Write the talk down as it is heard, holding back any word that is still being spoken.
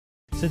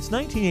Since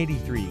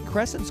 1983,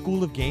 Crescent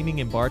School of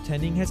Gaming and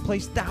Bartending has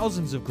placed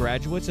thousands of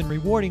graduates in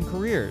rewarding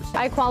careers.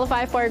 I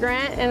qualified for a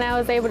grant and I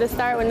was able to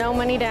start with no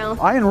money down.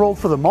 I enrolled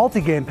for the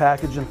multi-game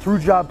package, and through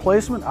job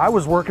placement, I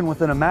was working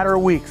within a matter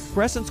of weeks.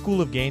 Crescent School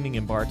of Gaming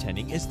and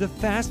Bartending is the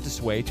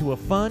fastest way to a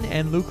fun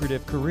and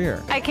lucrative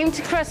career. I came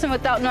to Crescent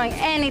without knowing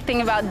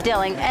anything about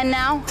dealing, and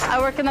now I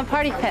work in the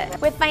party pit.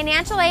 With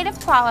financial aid if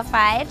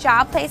qualified,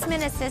 job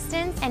placement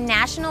assistance, and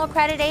national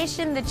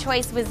accreditation, the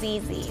choice was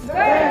easy.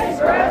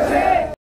 Thanks, Crescent!